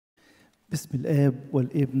بسم الآب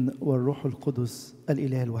والابن والروح القدس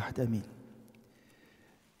الإله الواحد آمين.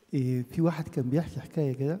 في واحد كان بيحكي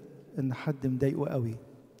حكاية كده إن حد مضايقه قوي.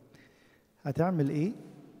 هتعمل إيه؟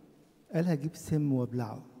 قال هجيب سم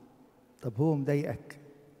وابلعه. طب هو مضايقك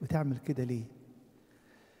بتعمل كده ليه؟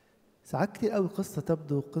 ساعات كتير قوي قصة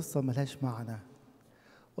تبدو قصة ملهاش معنى،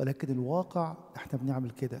 ولكن الواقع احنا بنعمل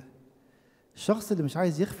كده. الشخص اللي مش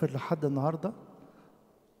عايز يغفر لحد النهارده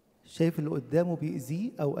شايف اللي قدامه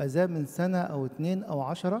بيأذيه أو أذاه من سنة أو 2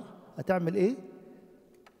 أو 10، هتعمل إيه؟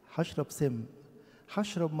 هشرب سم،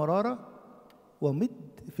 هشرب مرارة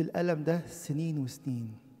ومد في الألم ده سنين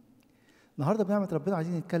وسنين. النهارده بنعمة ربنا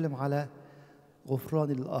عايزين نتكلم على غفران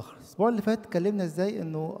للآخر. الأسبوع اللي فات اتكلمنا إزاي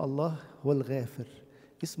إنه الله هو الغافر،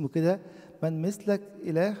 اسمه كده من مثلك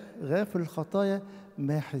إله غافر الخطايا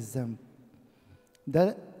ماحي الذنب.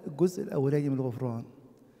 ده الجزء الأولاني من الغفران.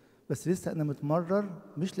 بس لسه أنا متمرر،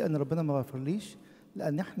 مش لأن ربنا ما غفرليش،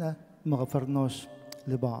 لأن إحنا ما غفرناش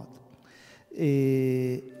لبعض.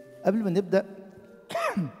 قبل ما نبدأ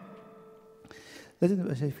لازم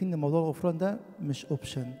نبقى شايفين إن موضوع الغفران ده مش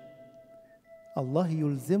أوبشن. الله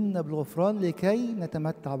يلزمنا بالغفران لكي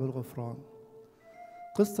نتمتع بالغفران.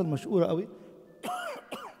 قصة المشهورة قوي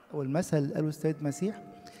أو المثل اللي قاله السيد المسيح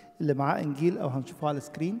اللي معاه إنجيل أو هنشوفه على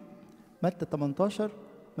السكرين، متى 18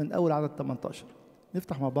 من أول عدد 18.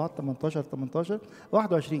 نفتح مع بعض 18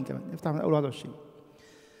 21 كمان، نفتح من أول 21.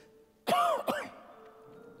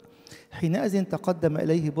 حينئذ تقدم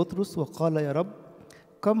إليه بطرس وقال يا رب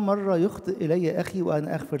كم مرة يخطئ إلي أخي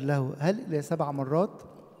وأنا أغفر له؟ هل إلى 7 مرات؟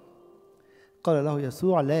 قال له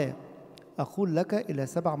يسوع لا أقول لك إلى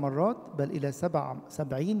 7 مرات بل إلى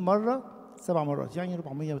 70 مرة، 7 مرات يعني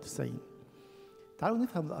 490. تعالوا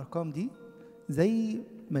نفهم الأرقام دي زي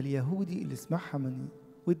ما اليهودي اللي سمعها من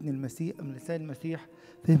ودن المسيح من لسان المسيح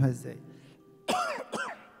فهمها ازاي.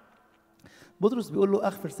 بطرس بيقول له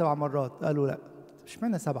اغفر 7 مرات، قال له لا، مش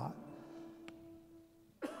معنى 7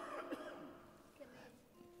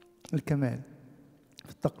 الكمال.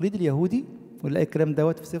 في التقليد اليهودي ونلاقي الكلام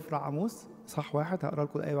دوت في سفر عاموس صح 1، هقرا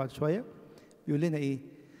لكم الايه بعد شويه. بيقول لنا ايه؟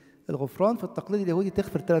 الغفران في التقليد اليهودي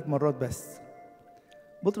تغفر 3 مرات بس.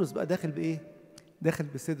 بطرس بقى داخل بايه؟ داخل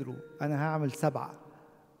بصدره، انا هعمل 7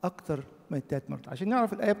 اكتر من 3 مرات. عشان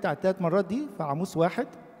نعرف الايه بتاعت 3 مرات دي في عاموس 1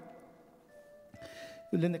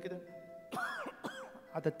 يقول لنا كده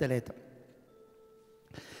عدد 3: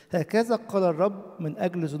 هكذا قال الرب من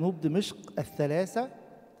أجل ذنوب دمشق 3،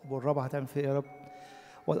 والرابعة هتعمل فيها يا رب،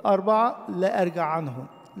 والأربعة لا أرجع عنهم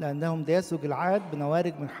لأنهم داسوا جلعاد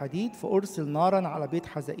بنوارج من حديد، فأرسل نارا على بيت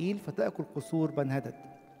حزائيل فتأكل قصور بنهدد.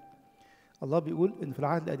 الله بيقول إن في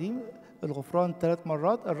العهد القديم الغفران 3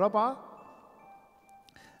 مرات، الرابعة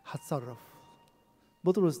هتصرف.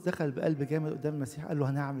 بطرس دخل بقلب جامد قدام المسيح قال له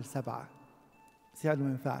هنعمل 7. المسيح قال له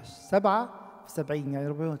ما ينفعش، 7 في 70 يعني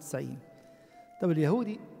 490. طب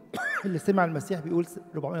اليهودي اللي سمع المسيح بيقول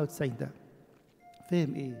 490 ده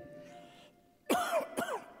فهم ايه؟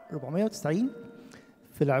 490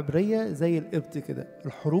 في العبرية زي القبط كده،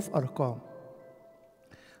 الحروف أرقام.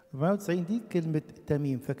 490 دي كلمة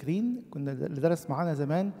تميم. فاكرين كنا اللي درس معانا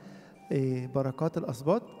زمان بركات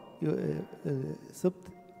الأسباط، سبط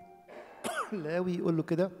لاوي يقول له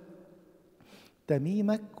كده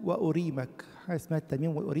تميمك وأريمك. حاجة اسمها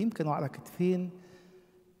التميم والأريم كانوا على كتفين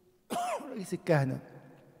رئيس الكهنة.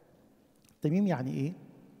 التميم يعني إيه؟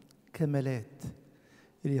 كمالات.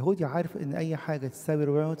 اليهودي عارف إن أي حاجة تساوي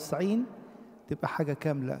 490 تبقى حاجة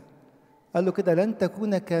كاملة. قال له كده لن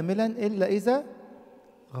تكون كاملا إلا إذا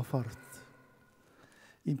غفرت.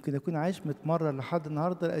 يمكن أكون عايش متمرر لحد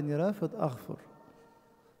النهاردة لأني رافض أغفر.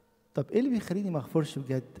 طب إيه اللي بيخليني ما أغفرش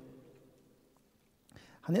بجد؟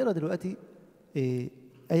 هنقرأ دلوقتي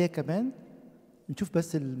آية كمان نشوف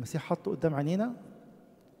بس المسيح حطه قدام عينينا.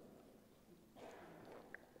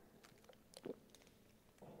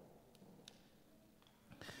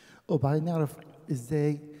 وبعدين نعرف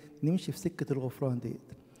ازاي نمشي في سكة الغفران ديت.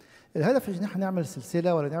 الهدف مش ان احنا نعمل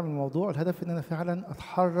سلسلة ولا نعمل موضوع، الهدف ان انا فعلا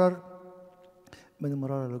اتحرر من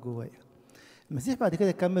المرارة اللي جوايا. المسيح بعد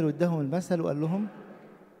كده كمل واداهم المثل وقال لهم،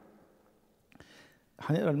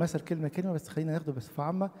 هنقرا المثل كلمة كلمة بس خلينا ناخده بصفة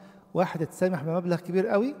عامة. واحد اتسامح بمبلغ كبير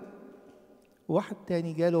قوي، وواحد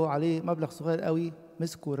تاني جاله عليه مبلغ صغير قوي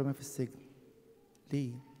مسكه ورماه في السجن.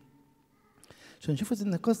 ليه؟ عشان نشوف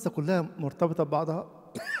ان القصة كلها مرتبطة ببعضها.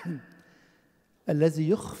 الذي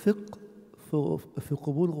يخفق في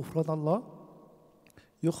قبول غفران الله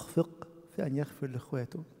يخفق في أن يغفر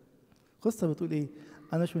لإخواته. قصة بتقول إيه؟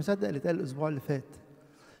 أنا مش مصدق اللي اتقال الأسبوع اللي فات،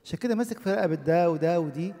 عشان كده ماسك في رقبة ده وده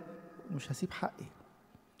ودي ومش هسيب حقي.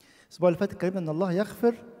 الأسبوع اللي فات اتكلمنا إن الله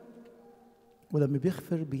يغفر، ولما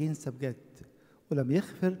بيغفر بينسى بجد، ولما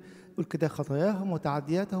يغفر يقول كده خطاياهم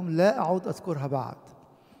وتعدياتهم لا أعود أذكرها بعد.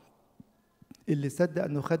 اللي صدق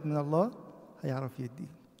أنه خد من الله هيعرف يدي.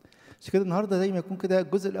 عشان كده النهارده زي ما يكون كده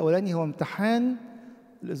الجزء الأولاني هو امتحان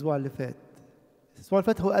الأسبوع اللي فات. الأسبوع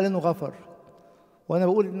اللي فات هو قال إنه غفر، وأنا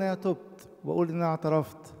بقول إن أنا تبت، وبقول إن أنا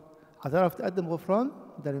اعترفت. هتعرف تقدم غفران؟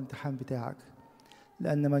 ده الامتحان بتاعك.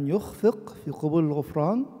 لأن من يخفق في قبول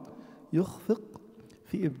الغفران يخفق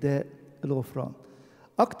في إبداء الغفران.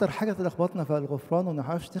 أكتر حاجة تلخبطنا في الغفران وما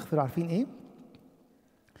نعرفش نغفر، عارفين إيه؟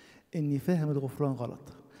 إني فاهم الغفران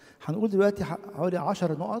غلط. هنقول دلوقتي حوالي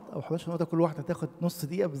 10 نقط أو 11 نقطة، كل واحدة هتاخد نص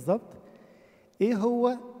دقيقة بالظبط. إيه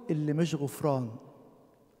هو اللي مش غفران؟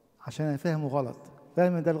 عشان أنا فاهمه غلط،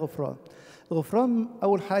 فاهم إن ده الغفران. الغفران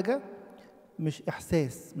أول حاجة مش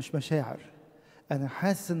إحساس، مش مشاعر. أنا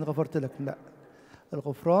حاسس إن غفرت لك، لأ.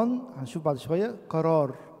 الغفران هنشوف بعد شوية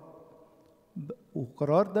قرار،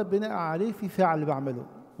 وقرار ده بناء عليه في فعل بعمله،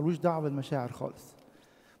 ملوش دعوة بالمشاعر خالص.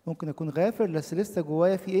 ممكن أكون غافر بس لسه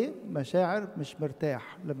جوايا في إيه؟ مشاعر، مش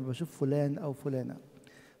مرتاح لما بشوف فلان أو فلانة.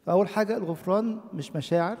 فأول حاجة الغفران مش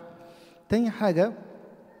مشاعر. تاني حاجة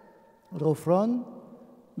الغفران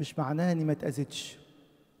مش معناها إني ما اتأذيتش،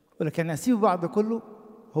 ولكن أسيبه بعد كله.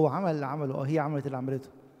 هو عمل اللي عمله أو هي عملت اللي عملته.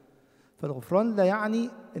 فالغفران لا يعني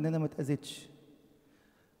إن أنا ما اتأذيتش.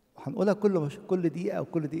 هنقولها كل دقيقة أو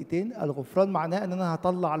كل دقيقتين. الغفران معناه إن أنا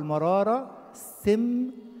هطلع المرارة،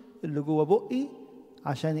 السم اللي جوه بقي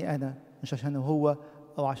عشاني أنا، مش عشان هو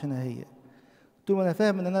أو عشانها هي. طول ما أنا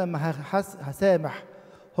فاهم إن أنا لما هسامح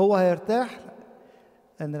هو هيرتاح،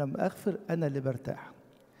 أنا لما أغفر أنا اللي برتاح.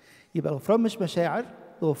 يبقى الغفران مش مشاعر.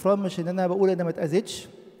 الغفران مش إن أنا بقول أنا ما اتأذيتش.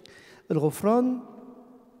 الغفران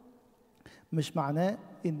مش معناه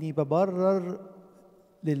إني ببرر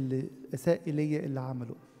للي أساء إلي اللي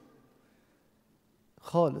عمله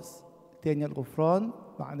خالص. تاني الغفران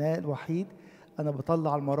معناه الوحيد أنا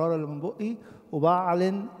بطلع المرارة اللي من بقي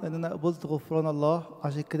وبعلن إن أنا قبلت غفران الله.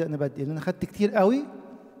 عشان كده أنا بدي، لأن أنا خدت كتير قوي،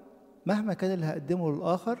 مهما كان اللي هقدمه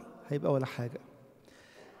للآخر هيبقى ولا حاجة.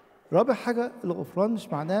 رابع حاجة الغفران مش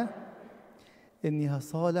معناه إني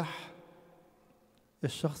هصالح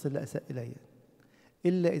الشخص اللي أساء إلي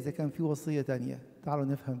إلا إذا كان في وصية تانية. تعالوا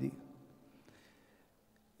نفهم دي.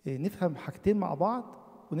 نفهم حاجتين مع بعض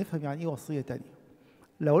ونفهم يعني إيه وصية تانية.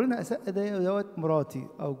 لو أنا أساء دوت مراتي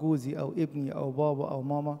أو جوزي أو ابني أو بابا أو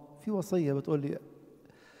ماما، في وصية بتقول لي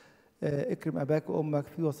اكرم أباك وأمك.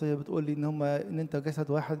 في وصية بتقول لي إن أنت جسد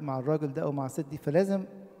واحد مع الراجل ده أو مع الست دي، فلازم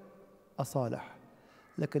أصالح.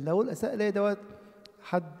 لكن لو الأساء إلي دوت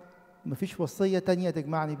حد مفيش وصية تانية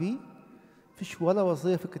تجمعني بيه، مفيش ولا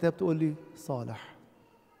وصية في الكتاب تقول لي صالح.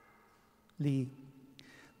 ليه؟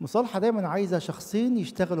 المصالحة دايما عايزة شخصين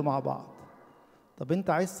يشتغلوا مع بعض. طب انت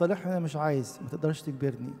عايز تصالحني، انا مش عايز، ما تقدرش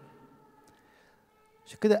تجبرني.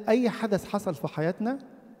 عشان كده اي حدث حصل في حياتنا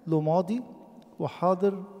له ماضي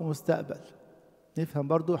وحاضر ومستقبل. نفهم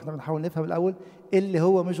برضو، احنا بنحاول نفهم الاول ايه اللي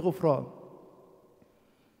هو مش غفران.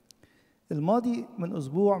 الماضي من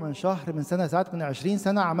اسبوع، من شهر، من سنة، ساعات من 20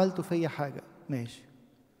 سنة عملتوا فيا حاجة، ماشي.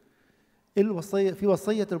 ايه الوصية؟ في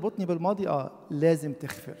وصية تربطني بالماضي، لازم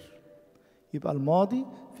تغفر. يبقى الماضي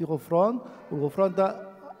في غفران، والغفران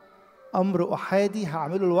ده أمر أحادي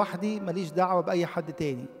هعمله لوحدي، ماليش دعوة بأي حد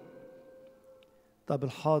تاني. طب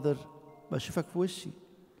الحاضر بشوفك في وشي،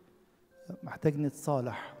 محتاج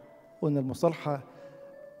نتصالح. قلنا المصالحة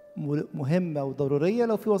مهمة وضرورية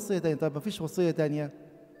لو في وصية تانية. طب مفيش وصية تانية،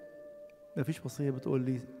 مفيش وصية بتقول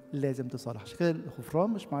لي لازم تصالح. عشان كده الغفران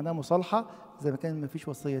مش معناه مصالحة زي ما كان مفيش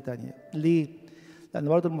وصية تانية. ليه؟ لأن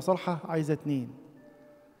برضه المصالحة عايزة اتنين.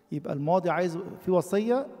 يبقى الماضي عايز في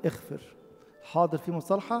وصية اغفر، حاضر في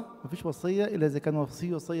مصالحة، مفيش وصية إلا إذا كان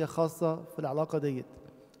في وصية خاصة في العلاقة ديت.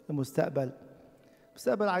 المستقبل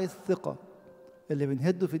عايز ثقة. اللي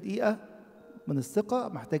بنهده في دقيقة من الثقة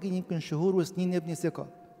محتاجين يمكن شهور وسنين نبني ثقة.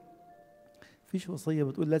 مفيش وصية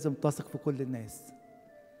بتقول لازم تثق في كل الناس.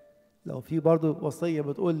 لو في برضو وصية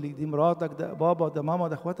بتقول لي دي مراتك، ده بابا، ده ماما،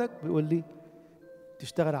 ده اخواتك، بيقول لي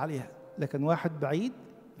تشتغل عليها. لكن واحد بعيد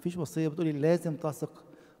مفيش وصية بتقول لي لازم تثق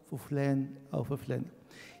في فلان أو في فلان.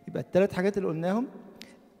 يبقى الثلاث حاجات اللي قلناهم،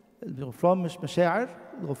 الغفران مش مشاعر.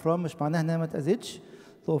 الغفران مش معناه ان انا ما اتأذيتش.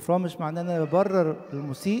 الغفران مش معناه ان انا ببرر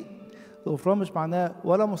المسيء. الغفران مش معناه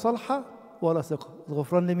ولا مصالحة ولا ثقة.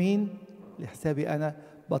 الغفران لمين؟ لحسابي أنا،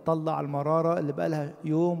 بطلع المرارة اللي بقى لها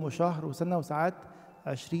يوم وشهر وسنة وساعات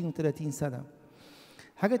 20 و30 سنة.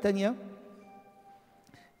 حاجة تانية،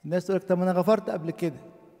 الناس تقول لك طب أنا غفرت قبل كده.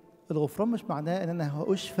 الغفران مش معناه إن أنا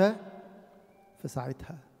هأشفى في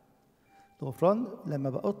ساعتها. الغفران لما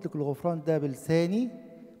بأطلق الغفران ده بلساني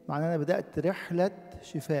معناه أنا بدأت رحلة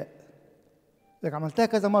شفاء. لك عملتها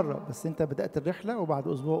كذا مرة، بس أنت بدأت الرحلة وبعد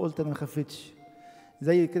أسبوع قلت أنا ما خفتش.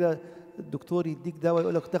 زي كده الدكتور يديك دواء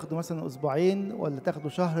يقول لك تاخده مثلا اسبوعين ولا تاخده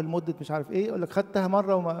شهر لمده مش عارف ايه، يقول لك خدتها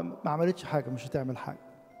مره وما عملتش حاجه، مش هتعمل حاجه.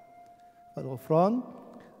 فالغفران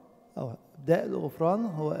او ابداء الغفران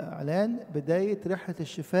هو اعلان بدايه رحله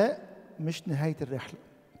الشفاء مش نهايه الرحله.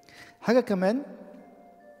 حاجه كمان،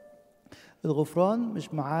 الغفران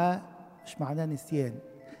مش معناه نسيان.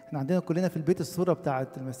 احنا عندنا كلنا في البيت الصوره بتاعه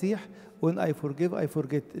المسيح when I forgive I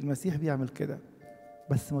forget. المسيح بيعمل كده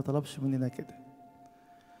بس ما طلبش مننا كده.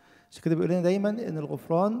 عشان كده بيقول لنا دايما ان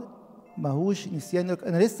الغفران ماهوش نسيان.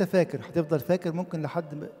 انا لسه فاكر، هتفضل فاكر ممكن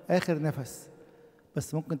لحد اخر نفس،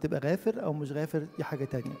 بس ممكن تبقى غافر او مش غافر، دي حاجه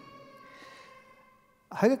تانية.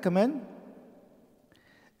 حاجه كمان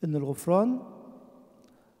ان الغفران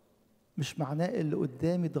مش معناه اللي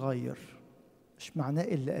قدامي اتغير، مش معناه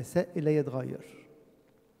اللي اساء الي اتغير.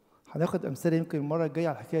 هناخد امثله يمكن المره الجايه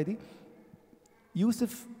على الحكايه دي.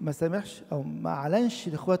 يوسف ما سامحش او ما اعلنش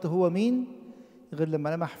لاخواته هو مين غير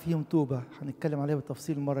لما لمح فيهم توبه، هنتكلم عليها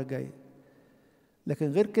بالتفصيل المره الجايه. لكن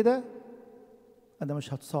غير كده انا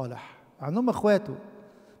مش هتصالح عنهم اخواته،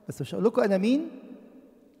 بس مش هقول لكم انا مين،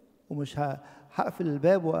 ومش هقفل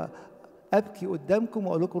الباب وابكي قدامكم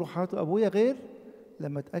واقول لكم روحوا هاتوا ابويا، غير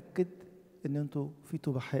لما اتاكد ان انتوا في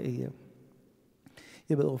توبه حقيقيه.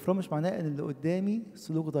 يبقى الغفران مش معناه ان اللي قدامي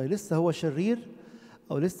سلوك ضايع، لسه هو شرير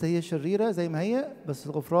او لسه هي شريره زي ما هي، بس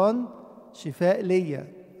الغفران شفاء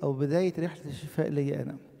ليا او بدايه رحله الشفاء ليا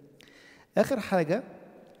انا. اخر حاجه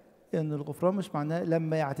ان الغفران مش معناه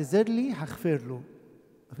لما يعتذر لي هغفر له،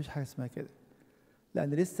 مفيش حاجه اسمها كده،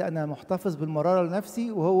 لان لسه انا محتفظ بالمراره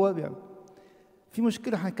لنفسي وهو بيعمل. في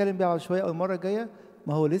مشكله هنتكلم بيها بعد شويه او المره الجايه،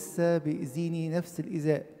 ما هو لسه بيأذيني نفس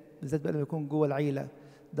الايذاء، بالذات بقى لما يكون جوه العيله،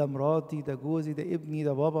 ده مراتي ده جوزي ده ابني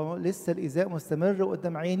ده بابا، لسه الايذاء مستمر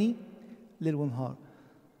قدام عيني ليل ونهار.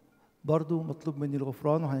 برضو مطلوب مني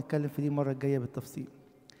الغفران، وهنتكلم في دي المره الجايه بالتفصيل.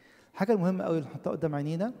 الحاجه المهمه قوي اللي نحطها قدام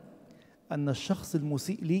عينينا ان الشخص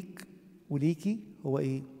المسيء ليك وليكي هو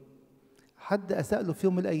ايه؟ حد اساء له في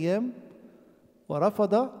يوم من الايام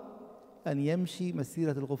ورفض ان يمشي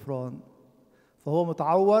مسيره الغفران، فهو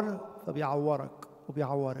متعور فبيعورك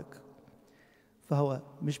وبيعورك. فهو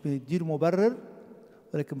مش بنديله مبرر،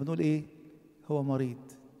 ولكن بنقول ايه؟ هو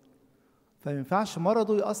مريض، فما ينفعش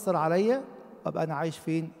مرضه يأثر عليا وابقى انا عايش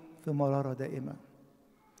فين؟ في مراره دائمه.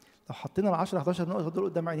 لو حطينا ال 10 11 نقطه دول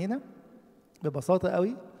قدام عينينا ببساطه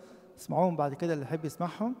قوي، اسمعوهم بعد كده اللي يحب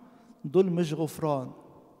يسمعهم، دول مش غفران.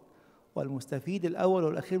 والمستفيد الاول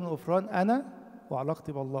والاخير من الغفران انا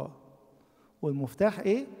وعلاقتي بالله. والمفتاح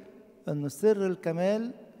ايه؟ ان سر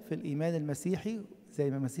الكمال في الايمان المسيحي، زي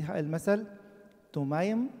ما المسيح قال المثل،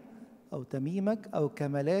 تميم او تميمك او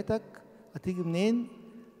كمالاتك هتيجي منين؟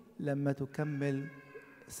 لما تكمل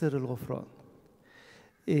سر الغفران.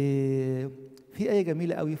 في آية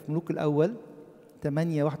جميلة قوي في ملوك الأول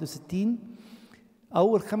 8:61،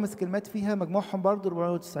 أول 5 كلمات فيها مجموعهم برضه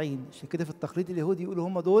 490. عشان كده في التقليد اليهودي يقولوا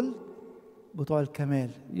هم دول بتوع الكمال.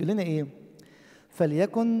 يقول لنا إيه؟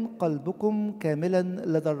 فليكن قلبكم كاملا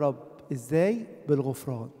لدى الرب. إزاي؟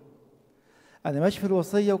 بالغفران. أنا ماشي في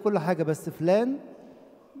الوصية وكل حاجة، بس فلان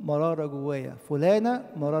مرارة جوايا، فلانة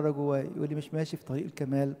مرارة جوايا، يقول لي مش ماشي في طريق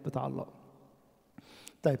الكمال بتاع الله.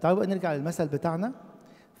 طيب تعالوا بقى نرجع للمثل بتاعنا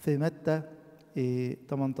في متى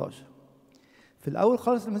 18. في الأول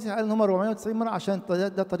خالص المسيح قال إن هم 490 مرة عشان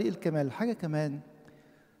ده طريق الكمال. حاجة كمان،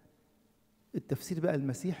 التفسير بقى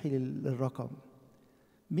المسيحي للرقم.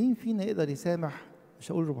 مين فينا يقدر يسامح،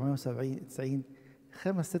 مش هقول 470 90،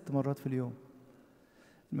 5 6 مرات في اليوم؟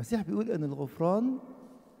 المسيح بيقول إن الغفران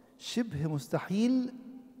شبه مستحيل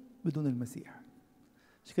بدون المسيح.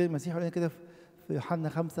 عشان كده المسيح قال كده في يوحنا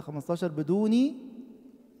 5:15 بدوني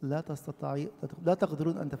لا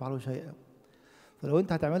تقدرون أن تفعلوا شيئا. فلو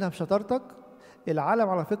أنت هتعملها بشطارتك، العالم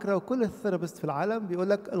على فكرة وكل الثيرابيست في العالم بيقول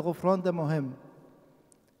لك الغفران ده مهم،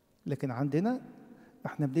 لكن عندنا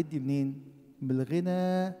احنا بندي منين؟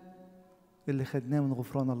 بالغنى اللي خدناه من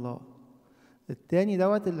غفران الله. التاني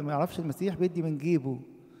دوت اللي ما يعرفش المسيح بيدي من جيبه،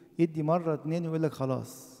 يدي مرة 2 ويقول لك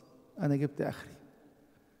خلاص أنا جبت آخري.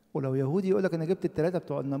 ولو يهودي يقول لك أنا جبت ال3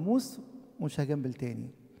 بتوع الناموس ومش هجنبل تاني.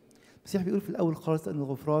 المسيح بيقول في الأول خالص أن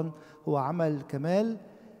الغفران هو عمل كمال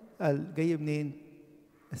جاي منين؟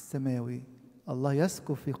 السماوي. الله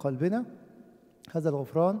يسكب في قلبنا هذا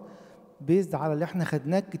الغفران بيزد على اللي احنا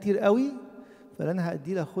خدناه كتير قوي، فانا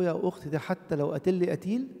هادي لاخويا او اختي ده حتى لو قتل لي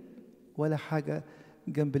قتيل ولا حاجه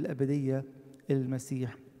جنب الابديه اللي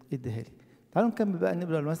المسيح اداها لي. تعالوا نكمل بقى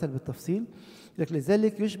نقرا المثل بالتفصيل. لك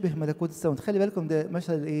لذلك يشبه ملكوت السماوات. خلي بالكم ده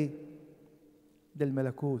مثل الايه؟ ده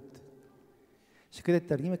الملكوت. عشان كده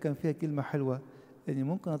الترجمه كان فيها كلمه حلوه، اني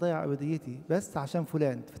ممكن اضيع ابديتي بس عشان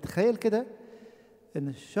فلان. فتخيل كده ان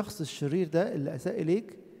الشخص الشرير ده اللي اساء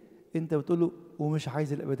اليك، انت بتقول له ومش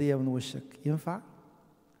عايز الأبدية من وشك. ينفع؟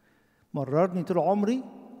 مررني طول عمري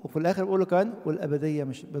وفي الآخر بقول له كمان والأبدية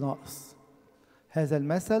مش بناقص. هذا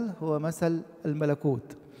المثل هو مثل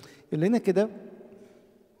الملكوت. اللي هنا كده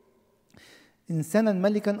إنسانا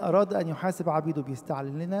ملكا أراد أن يحاسب عبيده،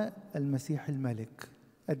 بيستعلن لنا المسيح الملك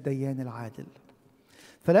الديان العادل.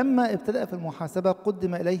 فلما ابتدأ في المحاسبة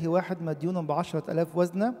قدم إليه واحد مديون ب10,000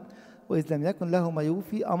 وزنة، وإذ لم يكن له ما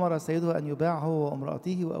يوفي أمر سيده أن يباع هو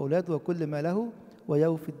وامرأته وأولاده وكل ما له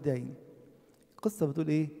ويوفي الدين. القصة بتقول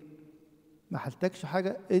إيه؟ ما حلتكش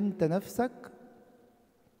حاجة، أنت نفسك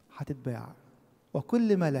هتتباع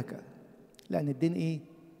وكل ما لك، لأن الدين إيه؟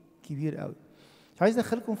 كبير قوي. مش عايز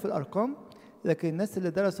أدخلكم في الأرقام، لكن الناس اللي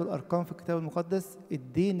درسوا الأرقام في الكتاب المقدس،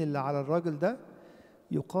 الدين اللي على الراجل ده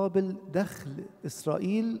يقابل دخل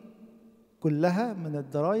إسرائيل كلها من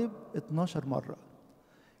الضرائب 12 مرة.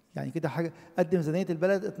 يعني كده حاجة قد ميزانية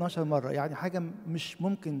البلد 12 مرة، يعني حاجة مش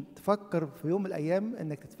ممكن تفكر في يوم من الأيام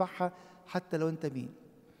إنك تدفعها حتى لو أنت مين.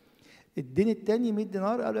 الدين التاني 100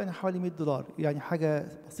 دينار، قالوا يعني حوالي $100، يعني حاجة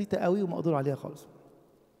بسيطة قوي ومقدور عليها خالص.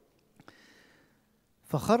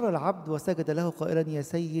 فخر العبد وسجد له قائلا يا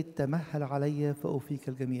سيد تمهل علي فأوفيك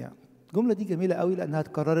الجميع. الجملة دي جميلة قوي لأنها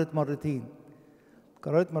اتكررت مرتين.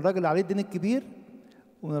 اتكررت من الراجل اللي عليه الدين الكبير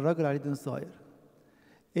ومن الراجل اللي عليه الدين الصغير.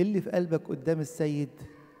 إيه اللي في قلبك قدام السيد؟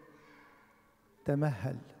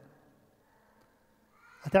 تمهل.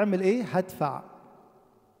 هتعمل ايه؟ هدفع.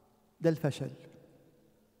 ده الفشل،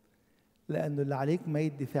 لأنه اللي عليك ما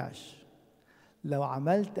يدفعش. لو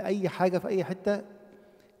عملت أي حاجة في أي حتة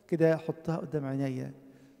كده حطها قدام عينيا،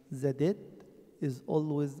 the debt is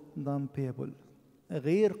always non-payable،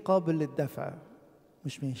 غير قابل للدفع.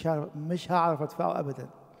 مش هعرف أدفعه أبدا.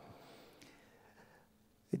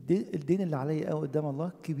 الدين اللي عليا قدام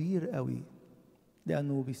الله كبير قوي،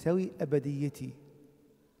 لأنه بيساوي أبديتي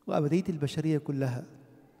وأبدية البشرية كلها.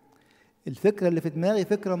 الفكرة اللي في دماغي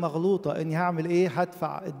فكرة مغلوطة، إني هعمل إيه؟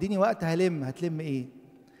 هدفع. اديني وقت هتلم إيه؟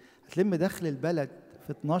 هتلم دخل البلد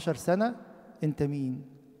في 12 سنة؟ أنت مين؟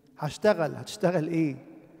 هتشتغل إيه؟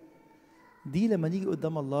 دي لما نيجي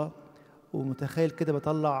قدام الله ومتخيل كده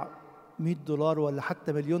بطلع $100 ولا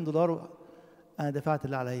حتى $1,000,000، أنا دفعت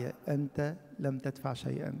اللي عليا، أنت لم تدفع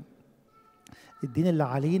شيئا. الدين اللي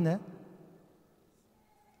علينا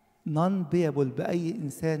نون بيبل بأي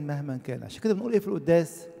إنسان مهما كان. عشان كده بنقول إيه في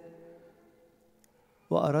القداس؟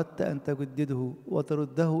 وأردت أن تجدده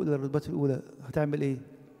وترده إلى الرتبة الأولى، هتعمل إيه؟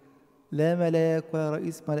 لا ملاك ولا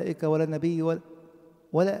رئيس ملائكة ولا نبي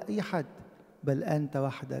ولا أي حد، بل أنت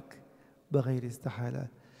وحدك بغير استحالة.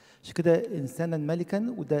 عشان كده إنسانا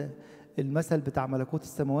ملكا، وده المثل بتاع ملكوت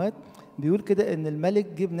السماوات، بيقول كده إن الملك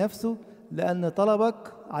جيب نفسه لأن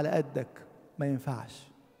طلبك على قدك ما ينفعش.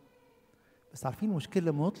 بس عارفين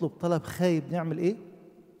المشكلة لما نطلب طلب خايب نعمل إيه؟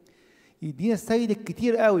 يدينا السيد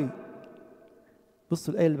الكتير قوي.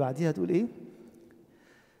 بصوا الآية اللي بعديها تقول إيه؟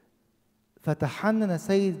 فتحنن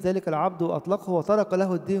سيد ذلك العبد وأطلقه وترك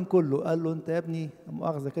له الدين كله. قال له أنت يا ابني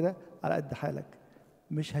مؤاخذة كده على قد حالك،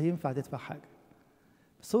 مش هينفع تدفع حاجة.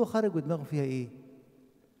 بس هو خارج ودماغه فيها إيه؟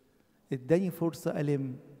 اداني فرصة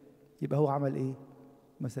ألم. يبقى هو عمل إيه؟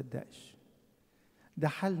 ما صدقش. ده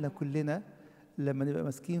حالنا كلنا لما نبقى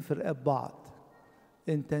ماسكين في رقاب بعض.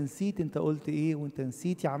 أنت نسيت أنت قلت إيه، وأنت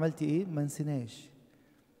نسيتي عملتي إيه. ما نسيناش،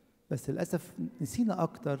 بس للأسف نسينا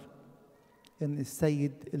أكتر إن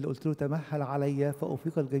السيد اللي قلت له تمهل عليا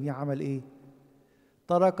فأوفيك الجميع عمل إيه؟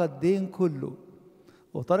 ترك الدين كله،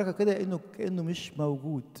 وترك كده كأنه مش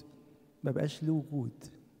موجود، ما بقاش له وجود.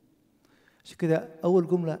 عشان كده أول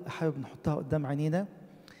جملة حابب نحطها قدام عينينا،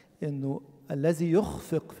 إنه الذي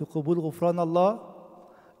يخفق في قبول غفران الله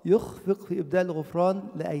يخفق في إبداء الغفران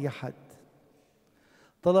لأي حد.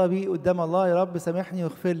 طلبي قدام الله يا رب سامحني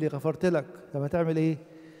واغفر لي، غفرت لك، طب هتعمل إيه؟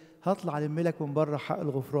 هطلع ألم لك من بره حق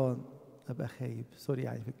الغفران. أبقى خايب، سوري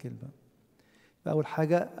يعني في الكلمة. أول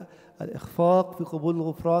حاجة الإخفاق في قبول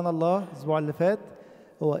غفران الله الأسبوع اللي فات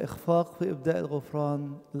هو إخفاق في إبداء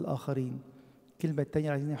الغفران للآخرين. الكلمة التانية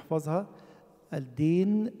اللي عايزين نحفظها،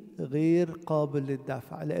 الدين غير قابل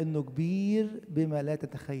للدفع لأنه كبير بما لا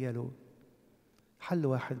تتخيلوه. حل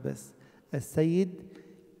واحد بس، السيد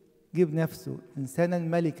جيب نفسه إنسانا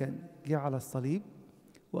ملكا، جه على الصليب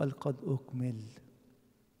وقال قد أكمل.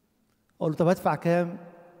 أقول له طب هدفع كام؟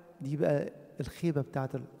 دي بقى الخيبة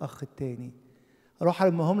بتاعت الأخ التاني. أروح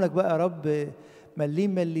ألمهم لك بقى يا رب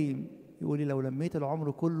مليم. يقول لي لو لميت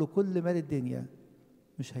العمر كله كل مال الدنيا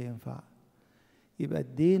مش هينفع. يبقى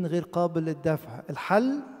الدين غير قابل للدفع.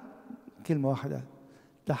 الحل كلمة واحدة،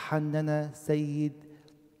 تحنن سيد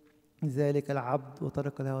ذلك العبد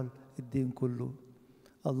وترك له الدين كله.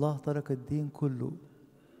 الله ترك الدين كله.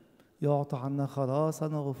 يعطى عنا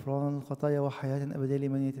خلاصا وغفران الخطايا وحياة أبدية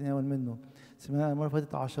لمن يتناول منه. سمعنا المرة اللي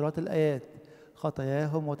فاتت عشرات الآيات،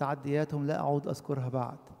 خطاياهم وتعدياتهم لا أعود أذكرها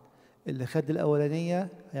بعد. اللي خد الأولانية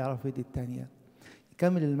هيعرف يدي التانية.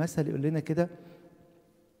 يكمل المثل يقول لنا كده: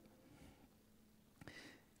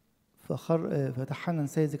 فتحنن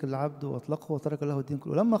سيد ذلك العبد واطلقه وترك له الدين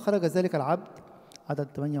كله. لما خرج ذلك العبد، عدد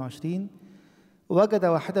 28، وجد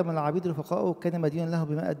واحدا من العبيد رفقائه كان مدينا له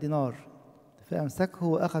ب100 دينار، فأمسكه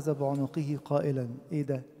وأخذ بعنقه قائلا: إيه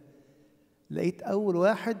ده؟ لقيت أول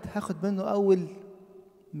واحد هاخد منه أول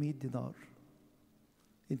 100 دينار.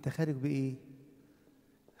 أنت خارج بإيه؟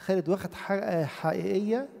 خالد واخد حاجة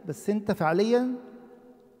حقيقية، بس أنت فعليا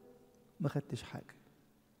ما خدتش حاجة.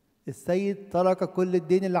 السيد ترك كل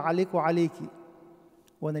الدين اللي عليك وعليكي،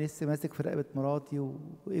 وأنا لسه ماسك في رقبة مراتي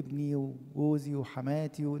وابني وجوزي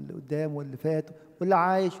وحماتي واللي قدام واللي فات واللي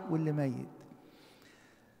عايش واللي ميت.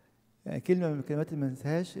 يعني كلمة من الكلمات اللي ما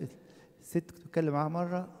انساهاش، الست كنت بتكلم معاها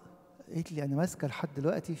مرة، قالت لي: أنا ماسكة لحد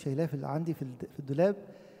دلوقتي شايلاه عندي في الدولاب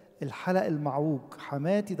الحلق المعوج،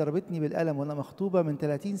 حماتي ضربتني بالقلم وأنا مخطوبة من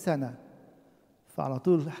 30 سنة، فعلى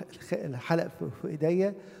طول الحلق في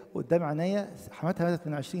إيديا قدام عينيا، حماتها ماتت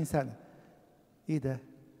من 20 سنة. إيه ده؟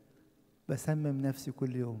 بسمم نفسي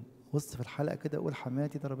كل يوم، بص في الحلقة كده أقول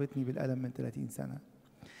حماتي ضربتني بالقلم من 30 سنة.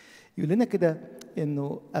 يقول لنا كده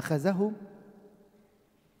إنه أخذه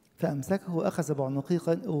فأمسكه وأخذ بعنقه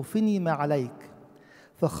قال: أوفني ما عليك.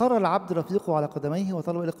 فخر العبد رفيقه على قدميه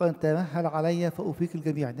وطلب إليه قال: تمهل علي فأوفيك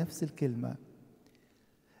الجميع. نفس الكلمة،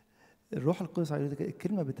 الروح القدس عليه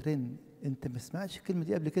الكلمة بترن. أنت ما سمعتش الكلمة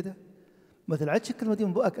دي قبل كده؟ ما طلعتش الكلمة دي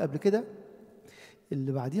من بقك قبل كده؟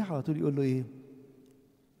 اللي بعديها على طول يقول له إيه؟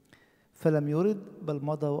 فلم يرد بل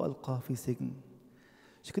مضى وألقاه في سجن.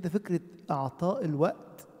 عشان كده فكرة أعطاء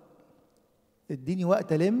الوقت، اديني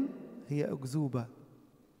وقت ألم، هي أكذوبة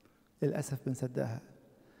للأسف بنصدقها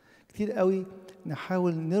كتير قوي.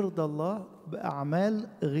 نحاول نرضى الله بأعمال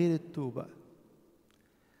غير التوبة.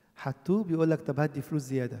 هتوب يقول لك: طب هدي فلوس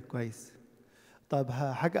زيادة، كويس. طب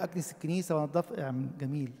حاجة أكنس الكنيسة وأنضف،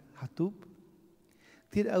 جميل. هتوب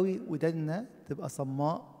كتير قوي ودنا تبقى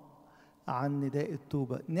صماء عن نداء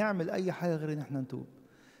التوبة. نعمل أي حاجة غير إن احنا نتوب.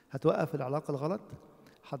 هتوقف العلاقة الغلط،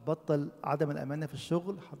 هتبطل عدم الأمانة في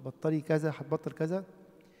الشغل، هتبطلي كذا، هتبطل كذا،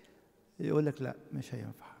 يقول لك لا مش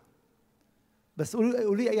هينفع. بس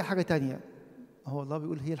قولي أي حاجة تانية. هو الله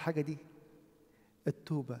بيقول هي الحاجة دي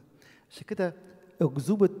التوبة. عشان كده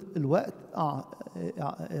أكذوبة الوقت،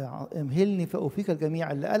 امهلني فأوفيك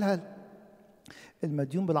الجميع، اللي قالها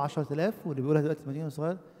المديون بال10,000 واللي بيقولها دلوقتي المديون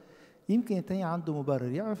الصغير، يمكن التاني عنده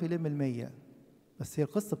مبرر يعرف يلم 100، بس هي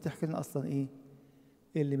القصة بتحكي لنا أصلا إيه؟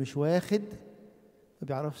 اللي مش واخد ما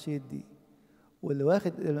بيعرفش يدي، واللي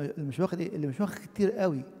واخد اللي مش واخد كتير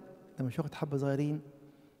قوي، ده مش واخد حبة صغيرين،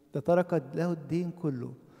 ده ترك له الدين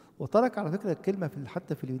كله. وترك على فكرة الكلمة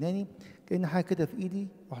حتى في اليوناني كأن حاجة كده في إيدي،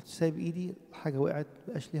 رحت سايب إيدي، حاجة وقعت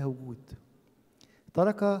مبقاش ليها وجود.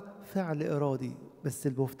 ترك فعل إرادي، بس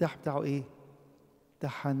المفتاح بتاعه إيه؟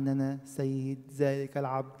 تحنن سيد ذلك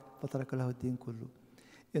العبد فترك له الدين كله.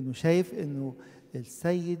 إنه شايف إنه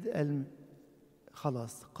السيد قال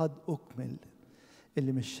خلاص قد أكمل.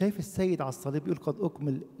 اللي مش شايف السيد على الصليب يقول قد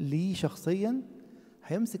أكمل ليه شخصيا،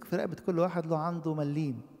 هيمسك في رقبة كل واحد له عنده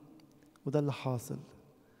مليم. وده اللي حاصل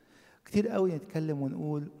كتير قوي. نتكلم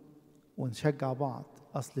ونقول ونشجع بعض،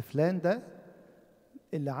 أصل فلان ده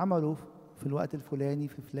اللي عمله في الوقت الفلاني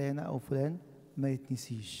في فلانة أو فلان ما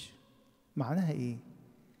يتنسيش. معناها إيه؟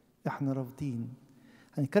 إحنا رافضين.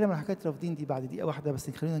 هنتكلم عن حكاية رافضين دي بعد دقيقة واحدة، بس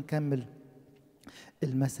خلينا نكمل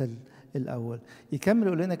المثل الأول. يكمل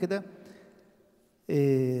يقول لنا كده: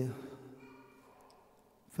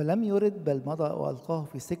 فلم يرد بل مضى وألقاه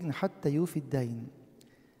في سجن حتى يوفي الدين.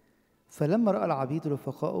 فلما رأى العبيد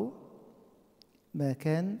رفقائه ما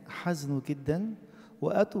كان حزنوا جدا،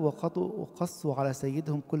 وأتوا وقصوا على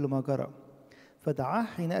سيدهم كل ما جرى. فدعاه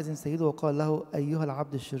حينئذ سيده وقال له: أيها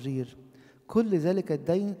العبد الشرير، كل ذلك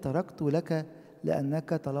الدين تركت لك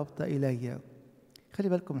لأنك طلبت إلي. خلي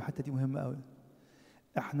بالكم الحتة دي مهمة قوي.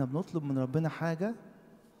 احنا بنطلب من ربنا حاجة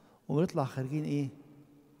ونطلع خارجين ايه؟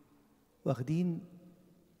 واخدين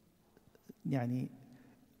يعني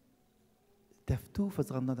تفتوفة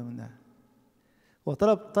صغننة منها.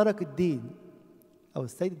 ترك الدين، او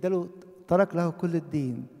السيد اداله ترك له كل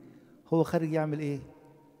الدين، هو خارج يعمل ايه؟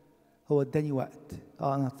 هو اداني وقت،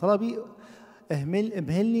 انا طلبي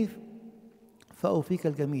امهلني فأوفيك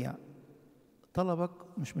الجميع. طلبك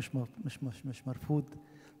مش مرفوض،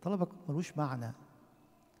 طلبك ملوش معنى.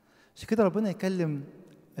 عشان كده ربنا يكلم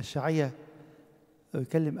أشعياء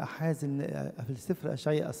ويكلم أحاز في السفر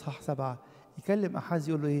أشعياء أصحاح 7، يكلم أحاز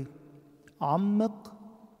يقول له إيه؟ عمق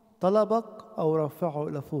طلبك أو رفعه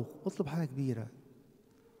إلى فوق. اطلب حاجة كبيرة.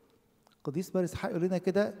 القديس ماري إسحاق يقول لنا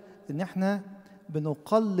كده إن إحنا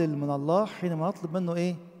بنقلل من الله حينما نطلب منه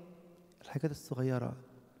إيه؟ الحاجات الصغيرة.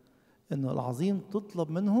 إنه العظيم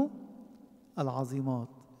تطلب منه العظيمات،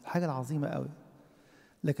 الحاجة العظيمة قوي.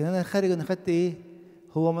 لكن أنا خارج أنا خدت إيه؟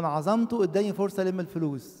 هو من عظمته إداني فرصة ألم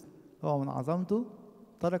الفلوس. هو من عظمته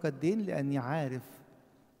ترك الدين لأني عارف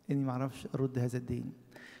إني ما أعرفش أرد هذا الدين.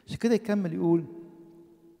 عشان كده يكمل يقول: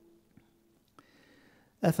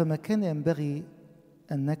 أفما كان ينبغي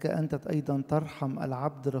أنك أنت أيضا ترحم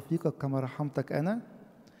العبد رفيقك كما رحمتك أنا؟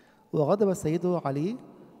 وغضب سيده عليه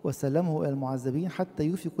وسلمه إلى المعذبين حتى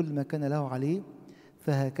يوفي كل ما كان له عليه.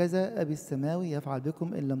 فهكذا أبي السماوي يفعل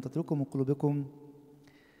بكم إن لم تتركوا من قلوبكم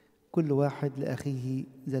كل واحد لأخيه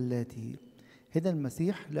زلاته. هنا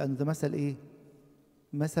المسيح لأنه ده مثل إيه؟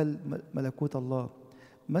 مثل ملكوت الله،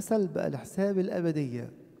 مثل بقى لحساب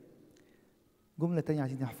الأبدية. جملة تانية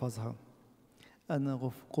عايزين نحفظها: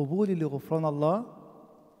 أن قبولي لغفران الله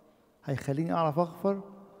هيخليني أعرف أغفر،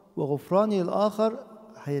 وغفراني للآخر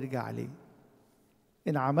هيرجع لي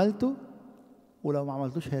إن عملته، ولو ما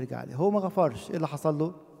عملتوش هيرجع لي. هو ما غفرش، إيه اللي حصل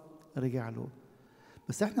له؟ رجع له.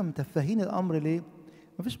 بس إحنا متفهين الأمر ليه؟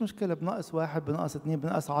 مفيش مشكلة، بنقص 1، بنقص 2،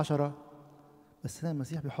 بنقص 10، بس هنا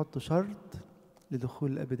المسيح بيحط شرط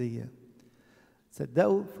لدخول الأبدية.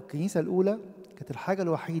 صدقوا في الكنيسة الأولى كانت الحاجة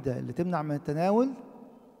الوحيدة اللي تمنع من التناول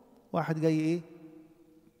واحد جاي إيه؟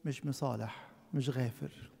 مش مصالح، مش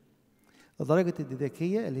غافر. لدرجة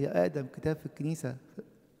الديداكية اللي هي أقدم كتاب في الكنيسة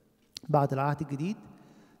بعد العهد الجديد،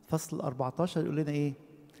 فصل 14 يقول لنا إيه؟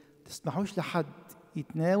 تسمحوش لحد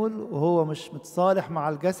يتناول وهو مش متصالح مع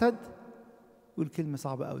الجسد. يقول كلمة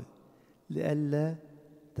صعبة قوي: لئلا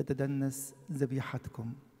تتدنس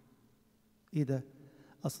ذبيحتكم. إيه ده؟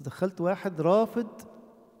 أصل دخلت واحد رافض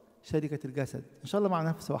شركة الجسد، إن شاء الله مع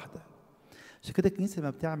نفس واحدة. عشان كده الكنيسة ما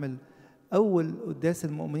بتعمل أول قداس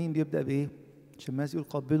المؤمنين بيبدأ بإيه؟ الشماس يقول: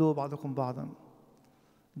 قبلوا بعضكم بعضا.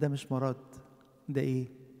 ده مش مرض، ده إيه؟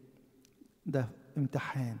 ده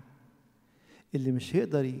امتحان. اللي مش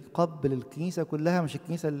هيقدر يقبل الكنيسة كلها، مش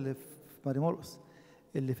الكنيسة اللي في ماري مرقس،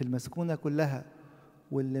 اللي في المسكونة كلها،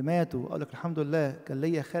 واللي ماتوا أقول لك الحمد لله كان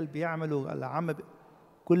ليا خال بيعملوا العم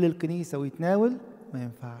كل الكنيسة ويتناول، ما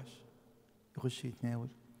ينفعش يخش يتناول.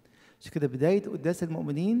 عشان كده بداية قداس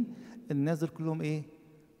المؤمنين الناس دول كلهم إيه؟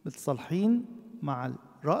 متصالحين مع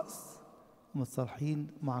الرأس ومتصالحين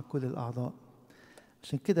مع كل الأعضاء.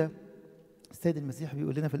 عشان كده السيد المسيح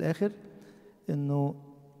بيقول لنا في الآخر إنه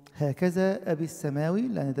هكذا أبي السماوي،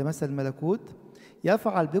 لأن ده مثل الملكوت،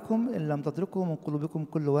 يفعل بكم إن لم تتركوا من قلوبكم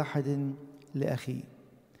كل واحد لأخيه.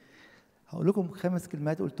 هقول لكم 5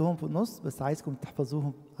 كلمات قلتهم في النص بس عايزكم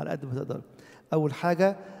تحفظوهم على قد ما تقدروا. أول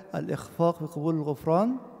حاجة: الإخفاق في قبول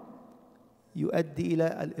الغفران يؤدي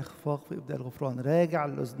إلى الإخفاق في إبداء الغفران. راجع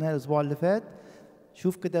الأسبوع اللي فات،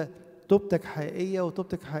 شوف كده توبتك حقيقية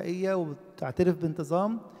وتوبتك حقيقية وتعترف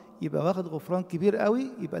بانتظام، يبقى واخد غفران كبير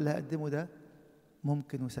قوي، يبقى اللي هقدمه ده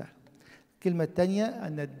ممكن وسهل. الكلمة التانية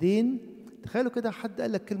أن الدين، تخيلوا كده حد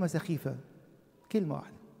قال لك كلمة سخيفة، كلمة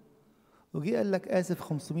واحدة، وجي قال لك آسف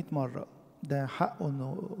 500 مرة، ده حقه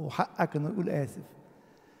إنه وحقك إنه يقول آسف.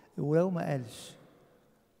 ولو ما قالش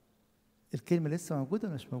الكلمة لسه موجودة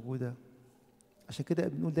ولا مش موجودة؟ عشان كده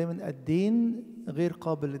بنقول دايما الدين غير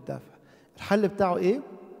قابل للدفع. الحل بتاعه إيه؟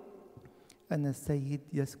 أن السيد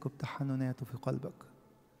يسكب تحنناته في قلبك.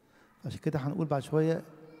 عشان كده هنقول بعد شوية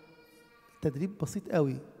تدريب بسيط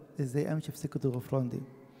قوي ازاي امشي في سكة الغفران دي.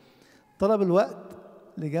 طلب الوقت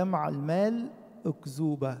لجمع المال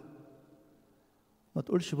أكذوبة. ما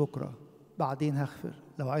تقولش بكرة بعدين هغفر،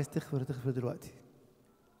 لو عايز تغفر تغفر دلوقتي،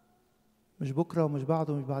 مش بكرة ومش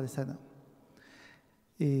بعده ومش بعد سنة.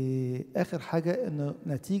 آخر حاجة إنه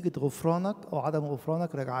نتيجة غفرانك أو عدم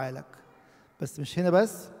غفرانك راجعة لك، بس مش هنا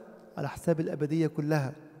بس، على حساب الأبدية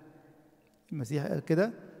كلها. المسيح قال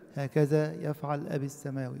كده: هكذا يفعل أبي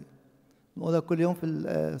السماوي. نقولها كل يوم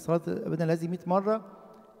في صلاة أبينا الذي 100 مرة: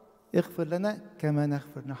 اغفر لنا كما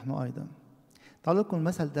نغفر نحن أيضا. تعالوا لكم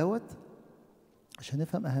المثل دوت عشان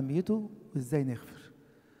نفهم أهميته وإزاي نغفر.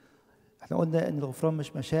 احنا قلنا إن الغفران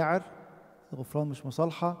مش مشاعر، الغفران مش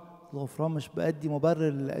مصالحة، الغفران مش بأدي مبرر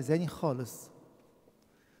للأذاني خالص.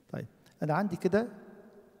 طيب أنا عندي كده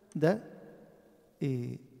ده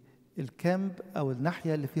الكامب أو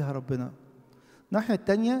الناحية اللي فيها ربنا، الناحية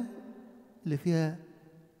التانية اللي فيها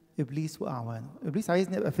إبليس وأعوانه. إبليس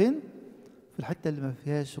عايزني أبقى فين؟ في الحتة اللي ما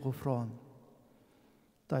فيهاش غفران.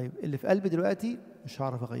 طيب اللي في قلبي دلوقتي مش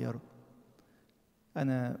هعرف أغيره،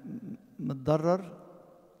 أنا متضرر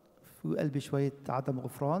في قلبي شوية عدم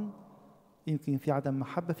غفران، يمكن في عدم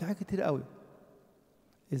محبة، في حاجات كتير قوي.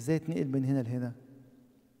 إزاي اتنقل من هنا لهنا؟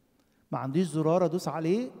 ما عنديش زرار ادوس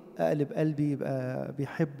عليه اقلب قلبي يبقى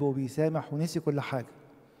بيحب وبيسامح ونسي كل حاجه.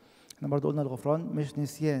 احنا برضو قلنا الغفران مش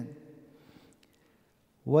نسيان.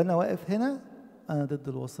 وانا واقف هنا انا ضد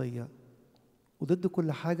الوصيه وضد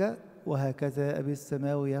كل حاجه. وهكذا ابي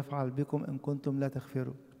السماوي يفعل بكم ان كنتم لا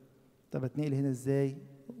تغفروا. طب اتنقل هنا ازاي؟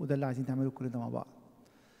 وده اللي عايزين نعمله كلنا مع بعض.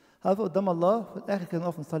 هقف قدام الله في الاخر كده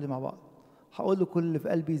نقف نصلي مع بعض. هقول له كل اللي في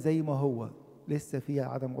قلبي زي ما هو، لسه في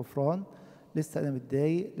عدم غفران، لسه انا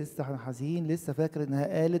متضايق، لسه انا حزين، لسه فاكر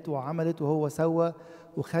انها قالت وعملت وهو سوى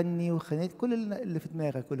وخني وخنيت، كل اللي في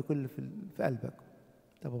دماغك كل اللي في قلبك.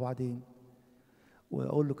 طب وبعدين؟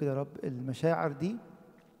 واقول له كده يا رب المشاعر دي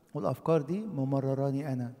والافكار دي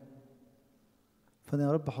ممرراني انا، فانا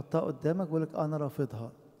يا رب احطها قدامك بقول لك انا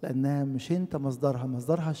رافضها لانها مش انت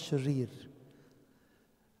مصدرها الشرير.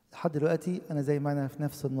 لحد دلوقتي انا زي ما انا في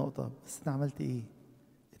نفس النقطه، بس انا عملت ايه؟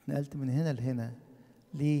 اتنقلت من هنا لهنا.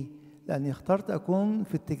 ليه؟ لاني اخترت اكون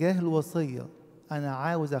في اتجاه الوصيه. انا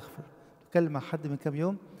عاوز اغفر. بتكلم مع حد من كام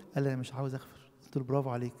يوم قال لي انا مش عاوز اغفر. قلت له برافو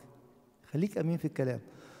عليك، خليك امين في الكلام.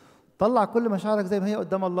 طلع كل مشاعرك زي ما هي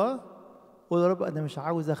قدام الله، قول يا رب انا مش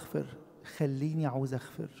عاوز اغفر، خليني عاوز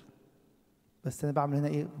اغفر. بس انا بعمل هنا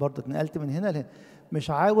ايه؟ برضه اتنقلت من هنا لهنا، مش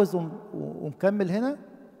عاوز ومكمل هنا.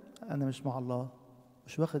 انا مش مع الله،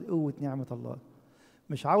 مش واخد قوه نعمه الله.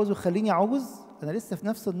 مش عاوز وخليني عاوز، انا لسه في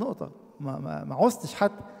نفس النقطه، ما عوزتش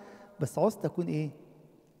حتى، بس عوزت اكون ايه؟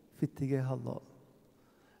 في اتجاه الله.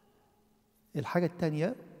 الحاجه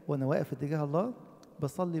الثانيه وانا واقف في اتجاه الله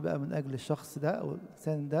بصلي بقى من اجل الشخص ده او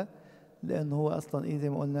الانسان ده، لانه هو اصلا ايه زي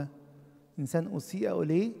ما قلنا؟ انسان اسيء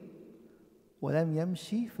اليه ولم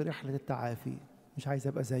يمشي في رحله التعافي، مش عايز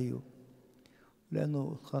ابقى زيه.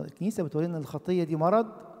 لانه الكنيسه بتورينا الخطيه دي مرض،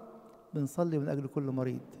 بنصلي من اجل كل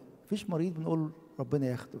مريض. مفيش مريض بنقول ربنا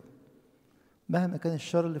ياخده، مهما كان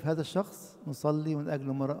الشر اللي في هذا الشخص نصلي من اجل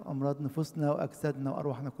امراض نفوسنا واجسادنا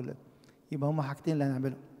وارواحنا كلها. يبقى هما حاجتين اللي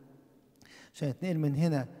هنعملهم عشان نتنقل من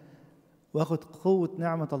هنا واخد قوه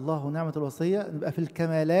نعمه الله ونعمه الوصيه، نبقى في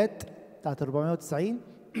الكمالات بتاعت 490.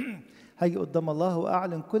 هاجي قدام الله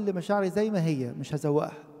واعلن كل مشاعري زي ما هي، مش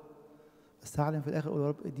هزوقها، بس هعلن في الاخر اقول يا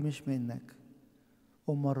رب دي مش منك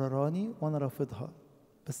ومرراني وانا رافضها،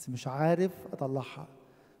 بس مش عارف اطلعها.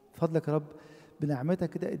 فضلك يا رب بنعمتك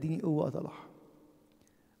كده اديني قوه اطلعها.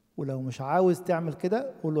 ولو مش عاوز تعمل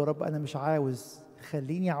كده قول له يا رب انا مش عاوز،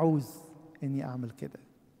 خليني عاوز اني اعمل كده.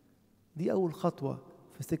 دي اول خطوه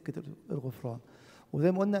في سكه الغفران.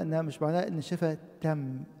 وزي ما قلنا انها مش معناها ان الشفاء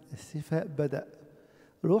تم، الشفاء بدا.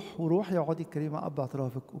 روح يا عودي الكريم اب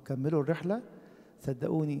اعترافك وكملوا الرحله.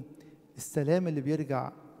 صدقوني السلام اللي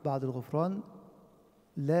بيرجع بعد الغفران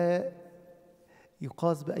لا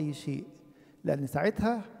يقاس باي شيء، لان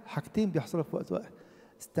ساعتها حاجتين بيحصلوا في وقت واحد.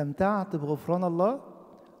 استمتعت بغفران الله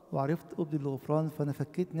وعرفت أبدي الغفران، فأنا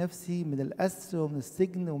فكيت نفسي من الأسر ومن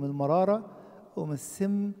السجن ومن المرارة ومن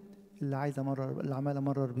السم اللي عمال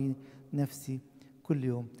أمرر بيه نفسي كل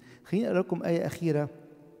يوم. خليني أقرأ لكم آية أخيرة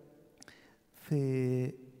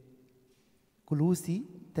في كولوسي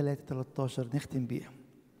 3:13 نختم بيها.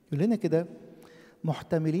 يقول لنا كده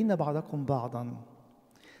محتملين بعضكم بعضا.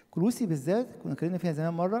 كولوسي بالذات كنا اتكلمنا فيها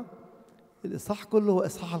زمان مرة، الإصحاح كله هو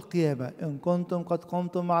إصحاح القيامة، إن كنتم قد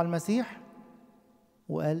قمتم مع المسيح،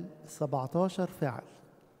 وقال 17 فعل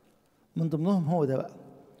من ضمنهم هو ده بقى.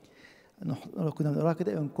 كنا بنقراها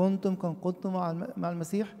كده إن كنتم قد قمتم مع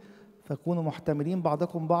المسيح فكونوا محتملين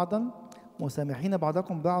بعضكم بعضا مسامحين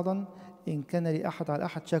بعضكم بعضا إن كان لأحد على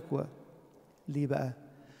أحد شكوى. ليه بقى؟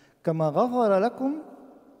 كما غفر لكم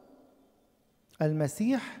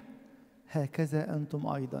المسيح هكذا أنتم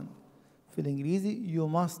أيضا. في الإنجليزي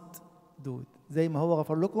you must do it. زي ما هو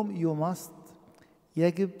غفر لكم you must،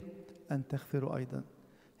 يجب أن تغفروا أيضا.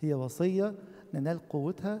 هي وصية ننال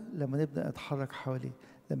قوتها لما نبدأ نتحرك حواليه،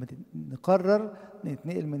 لما نقرر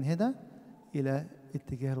نتنقل من هنا إلى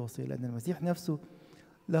اتجاه الوصية. لأن المسيح نفسه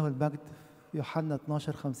له المجد في يوحنا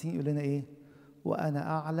 12:50 يقول لنا إيه؟ وأنا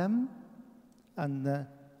أعلم أن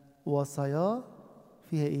وصاياه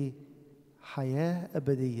فيها إيه؟ حياة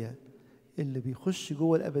أبدية. اللي بيخش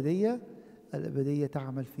جوه الأبدية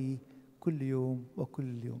تعمل فيه كل يوم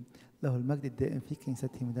وكل يوم. له المجد الدائم في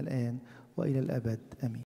كنيسته من الآن وإلى الأبد آمين.